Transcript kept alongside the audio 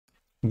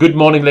Good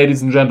morning,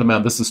 ladies and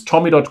gentlemen. This is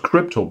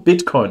Tommy.Crypto.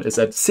 Bitcoin is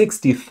at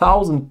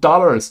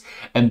 $60,000,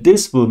 and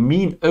this will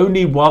mean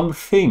only one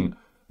thing.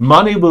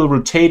 Money will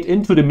rotate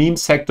into the meme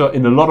sector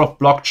in a lot of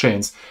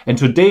blockchains. And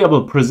today I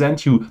will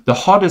present you the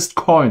hottest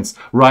coins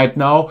right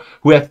now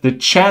who have the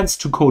chance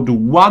to go to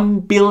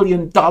 $1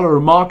 billion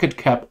market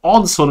cap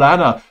on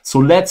Solana. So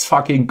let's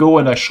fucking go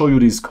and I show you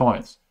these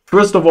coins.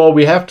 First of all,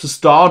 we have to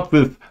start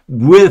with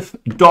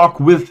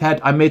Dog with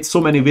Head. I made so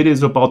many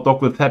videos about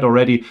Dog with Head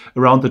already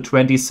around the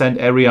 20 cent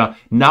area.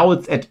 Now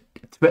it's at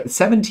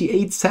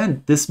 78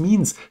 cents. This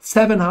means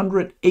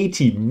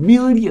 $780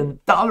 million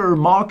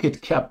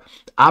market cap.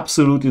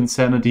 Absolute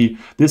insanity.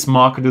 This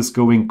market is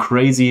going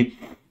crazy.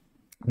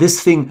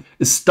 This thing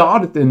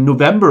started in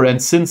November,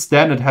 and since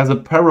then it has a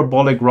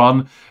parabolic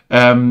run.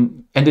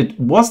 And it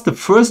was the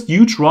first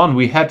huge run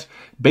we had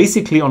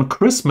basically on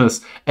Christmas.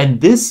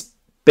 And this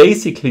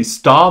basically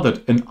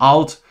started an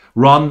alt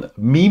run,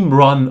 meme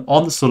run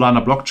on the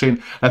Solana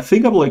blockchain. I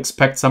think I will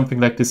expect something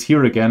like this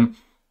here again.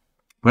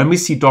 When we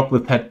see Dog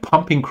with Head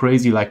pumping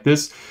crazy like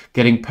this,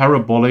 getting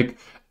parabolic,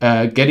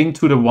 getting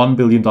to the $1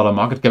 billion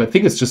market cap. I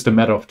think it's just a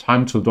matter of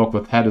time till Dog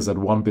with Head is at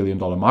 $1 billion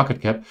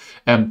market cap.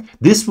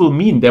 This will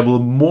mean there will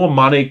more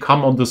money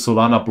come on the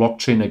Solana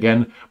blockchain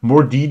again.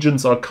 More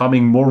degens are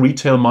coming. More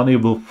retail money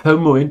will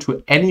FOMO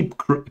into any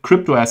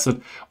crypto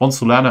asset on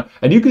Solana.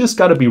 And you just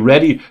got to be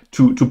ready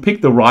to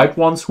pick the right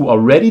ones who are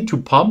ready to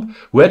pump,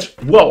 who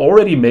are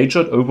already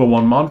majored over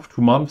 1 month,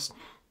 2 months,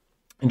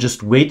 and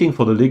just waiting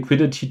for the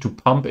liquidity to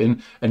pump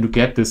in and to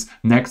get this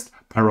next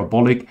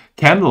parabolic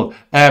candle.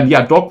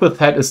 Yeah, Dog with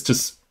Head is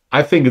just,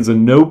 I think it's a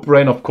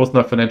no-brainer, of course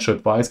not financial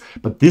advice,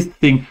 but this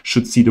thing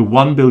should see the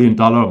 $1 billion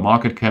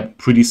market cap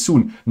pretty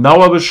soon. Now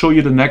I will show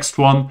you the next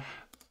one.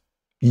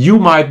 You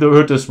might have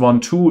heard this one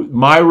too,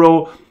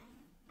 Myro.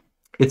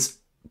 It's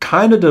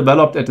kind of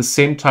developed at the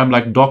same time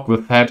like Dog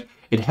with Head.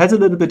 It has a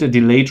little bit of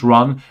delayed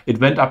run. It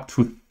went up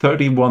to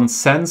 31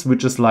 cents,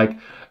 which is like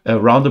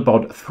around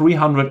about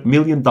 $300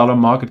 million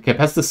market cap.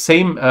 Has the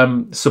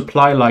same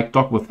supply like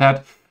Dog with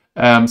Head.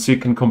 So you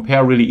can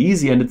compare really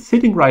easy, and it's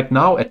sitting right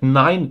now at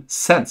 9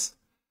 cents.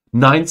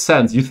 9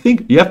 cents.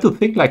 You have to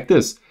think like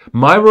this.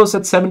 Myro's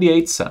at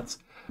 78 cents.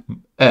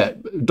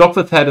 Dog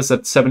with Head is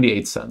at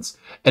 78 cents.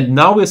 And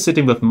now we're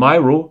sitting with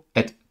Myro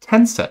at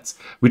 10 cents,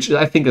 which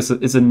I think is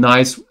a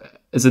nice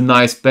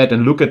bet.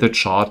 And look at the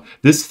chart.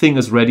 This thing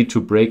is ready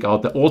to break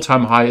out. The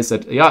all-time high is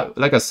at, yeah,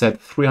 like I said,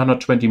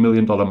 $320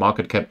 million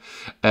market cap.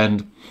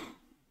 And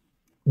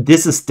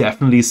this is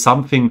definitely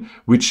something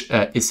which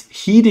is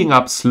heating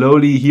up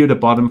slowly. Here the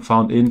bottom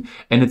found in,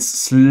 and it's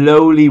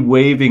slowly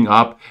waving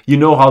up. You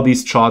know how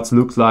these charts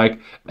look like,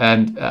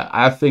 and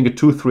I think a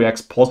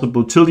 2-3x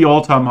possible till the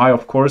all-time high,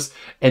 of course.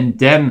 And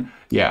then,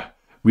 yeah,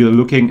 we're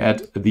looking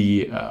at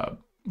the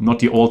not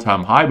the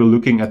all-time high, we're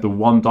looking at the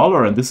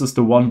 $1, and this is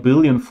the 1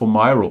 billion for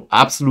Myro.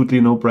 Absolutely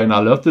no-brainer. I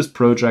love this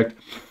project.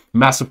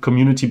 Massive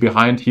community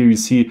behind. Here you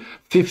see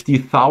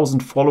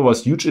 50,000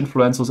 followers, huge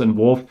influencers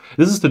involved.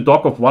 This is the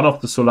dog of one of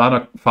the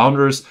Solana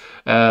founders,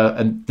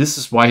 and this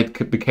is why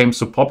it became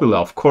so popular.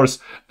 Of course,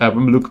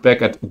 when we look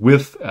back at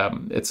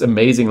it's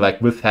amazing.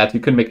 Like with Head, you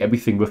can make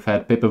everything with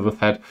Head, paper with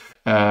Head,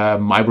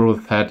 Myro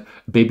with Head,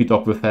 baby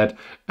dog with Head.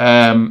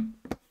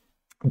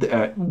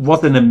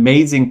 Was an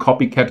amazing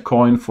copycat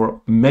coin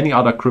for many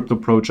other crypto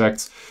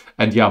projects.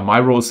 And yeah,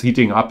 Myro is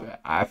heating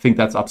up. I think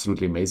that's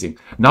absolutely amazing.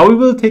 Now we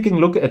will take a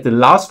look at the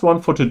last one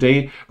for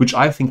today, which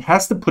I think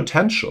has the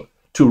potential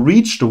to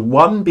reach the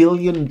 $1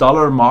 billion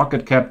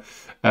market cap.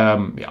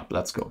 Yeah,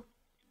 let's go.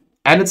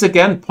 And it's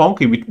again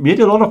Ponky. We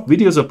made a lot of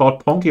videos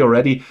about Ponky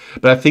already,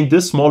 but I think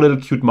this small little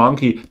cute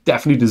monkey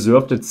definitely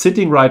deserved it.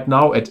 Sitting right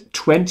now at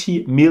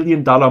 $20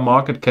 million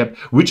market cap,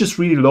 which is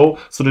really low.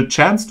 So the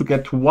chance to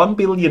get to $1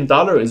 billion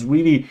is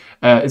really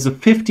is a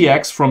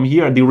 50x from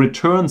here. The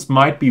returns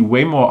might be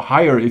way more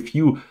higher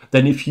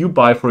than if you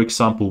buy, for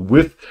example,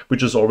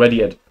 which is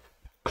already at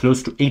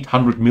close to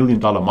 $800 million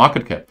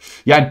market cap.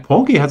 Yeah, and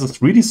Ponky has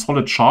this really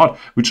solid chart,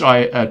 which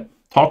I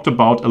talked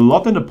about a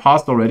lot in the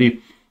past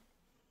already.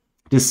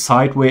 This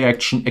sideway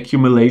action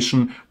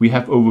accumulation we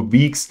have over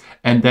weeks,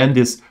 and then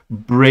this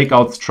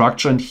breakout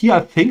structure. And here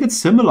I think it's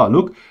similar.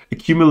 Look,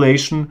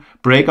 accumulation,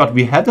 breakout.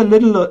 We had a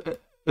little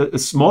a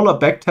smaller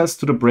backtest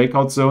to the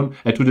breakout zone,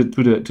 to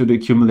the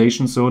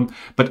accumulation zone,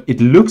 but it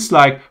looks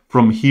like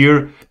from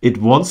here it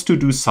wants to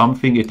do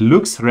something. It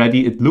looks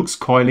ready. It looks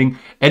coiling.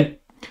 And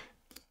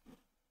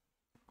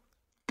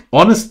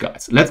honest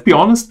guys, let's be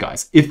honest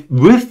guys. If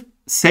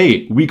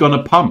say we're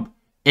gonna pump,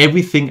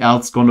 everything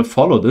else gonna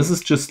follow. This is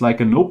just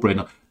like a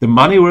no-brainer. The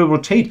money will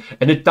rotate,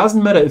 and it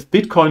doesn't matter if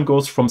Bitcoin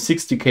goes from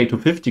 60k to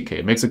 50k.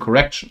 It makes a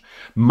correction.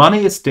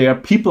 Money is there.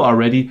 People are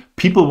ready.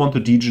 People want to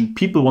degen.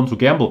 People want to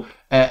gamble,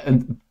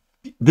 and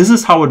this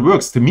is how it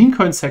works. The meme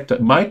coin sector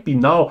might be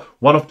now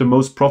one of the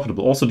most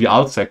profitable. Also the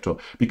alt sector,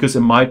 because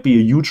it might be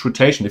a huge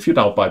rotation. If you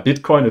now buy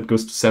Bitcoin, it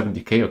goes to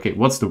 70k. Okay,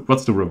 what's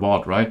the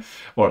reward, right?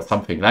 Or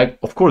something like.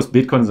 Of course,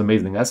 Bitcoin is an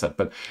amazing asset,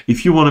 but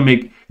if you want to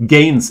make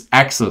gains,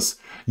 access,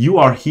 you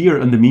are here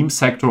in the meme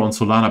sector on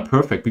Solana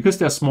perfect, because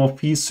they're small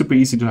fees, super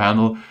easy to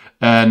handle,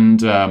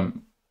 and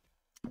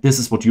this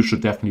is what you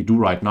should definitely do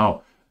right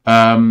now.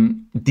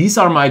 These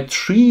are my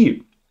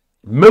 3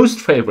 most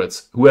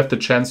favorites who have the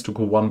chance to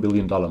go $1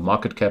 billion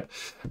market cap.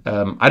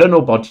 I don't know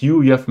about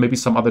you. You have maybe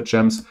some other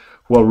gems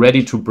who are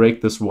ready to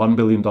break this $1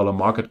 billion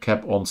market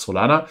cap on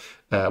Solana.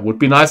 Would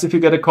be nice if you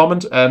get a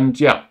comment. And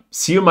yeah,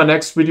 see you in my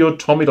next video,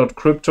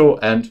 Tommy.Crypto,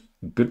 and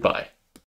goodbye.